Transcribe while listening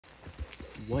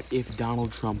What if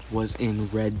Donald Trump was in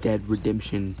Red Dead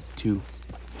Redemption 2?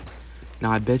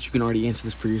 Now, I bet you can already answer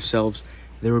this for yourselves.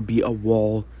 There would be a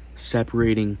wall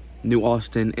separating New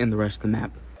Austin and the rest of the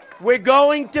map. We're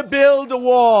going to build a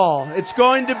wall. It's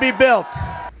going to be built.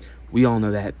 We all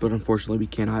know that, but unfortunately, we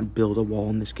cannot build a wall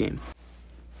in this game.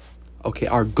 Okay,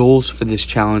 our goals for this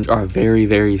challenge are very,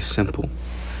 very simple.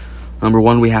 Number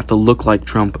one, we have to look like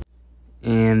Trump,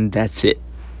 and that's it.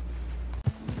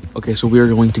 Okay, so we are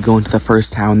going to go into the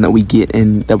first town that we get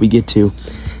to,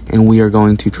 and we are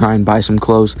going to try and buy some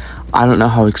clothes. I don't know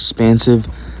how expansive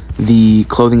the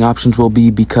clothing options will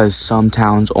be because some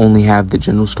towns only have the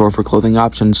general store for clothing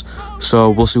options, so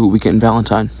we'll see what we get in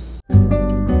Valentine.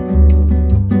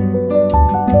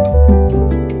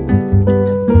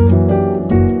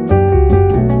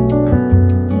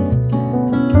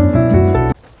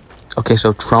 Okay,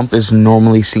 so Trump is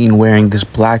normally seen wearing this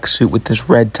black suit with this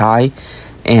red tie,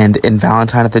 and in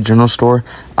Valentine at the general store,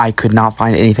 I could not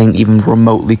find anything even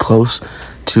remotely close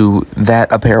to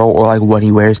that apparel or like what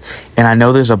he wears. And I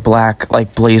know there's a black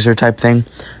like blazer type thing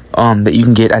that you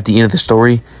can get at the end of the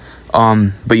story,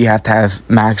 but you have to have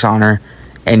max honor,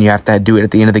 and you have to do it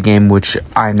at the end of the game, which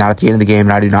I'm not at the end of the game,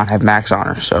 and I do not have max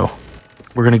honor. So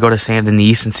we're gonna go to Saint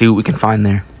Denis and see what we can find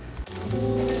there.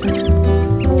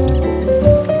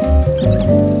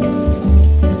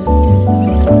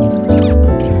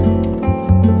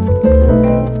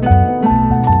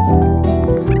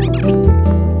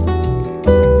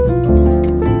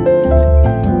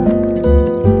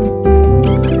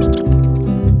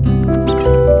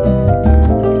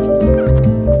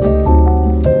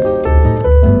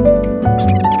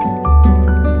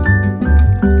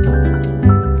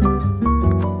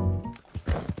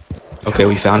 Okay,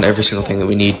 we found every single thing that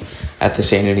we need at the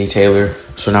Saint Denis Tailor,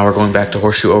 so now we're going back to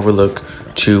Horseshoe Overlook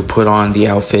to put on the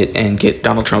outfit and get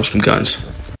Donald Trump some guns.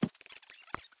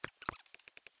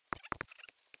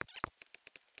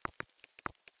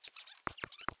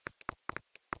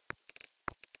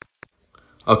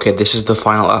 Okay, this is the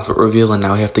final outfit reveal, and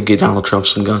now we have to get Donald Trump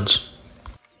some guns.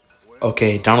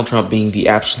 Okay, Donald Trump being the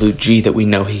absolute G that we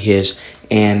know he is,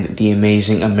 and the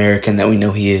amazing American that we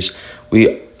know he is,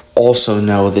 we also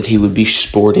know that he would be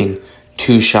sporting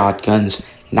 2 shotguns,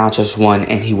 not just one,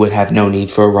 and he would have no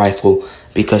need for a rifle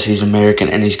because he's American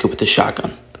and he's good with the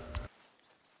shotgun.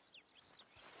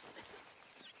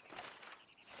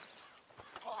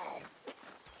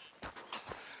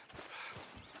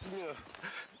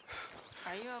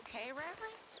 Are you okay,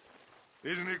 Reverend?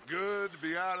 Isn't it good to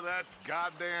be out of that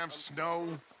goddamn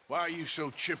snow? Why are you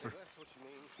so chipper?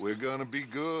 We're gonna be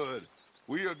good.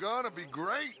 We are gonna be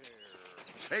great.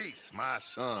 Faith, my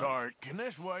son. Sorry, can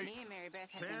this wait? Me and Mary Beth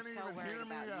have Can't been so even worried hear me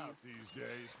about out you. these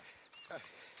days.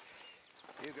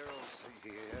 You girls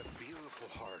have beautiful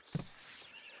hearts.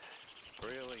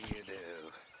 Really, you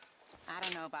do. I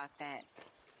don't know about that.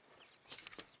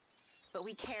 But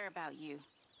we care about you.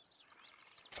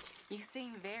 You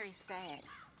seem very sad.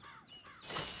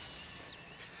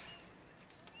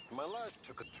 My life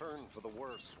took a turn for the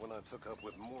worse when I took up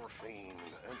with morphine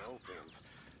and opium.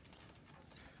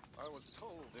 I was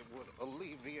told it would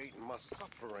alleviate my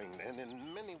suffering, and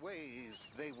in many ways,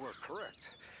 they were correct.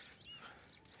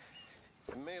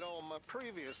 It made all my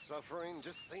previous suffering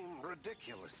just seem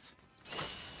ridiculous.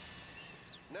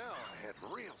 Now I had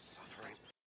real suffering.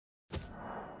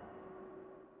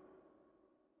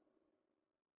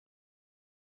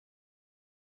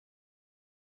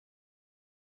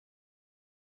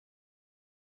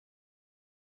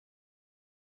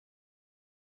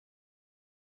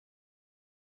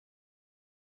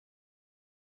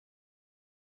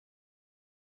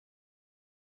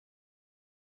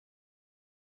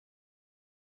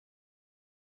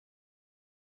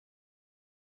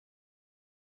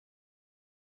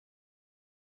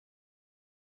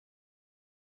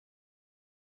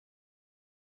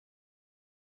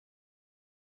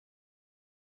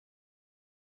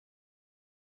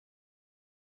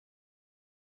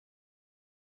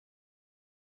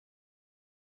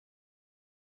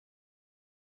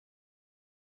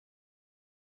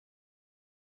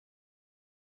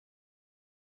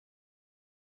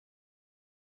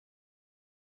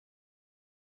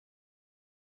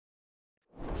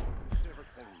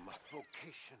 Everything, my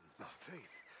vocation, my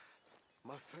faith,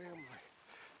 my family.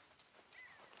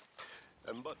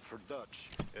 And but for Dutch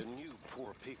and you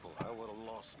poor people, I would have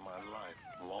lost my life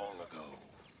long ago.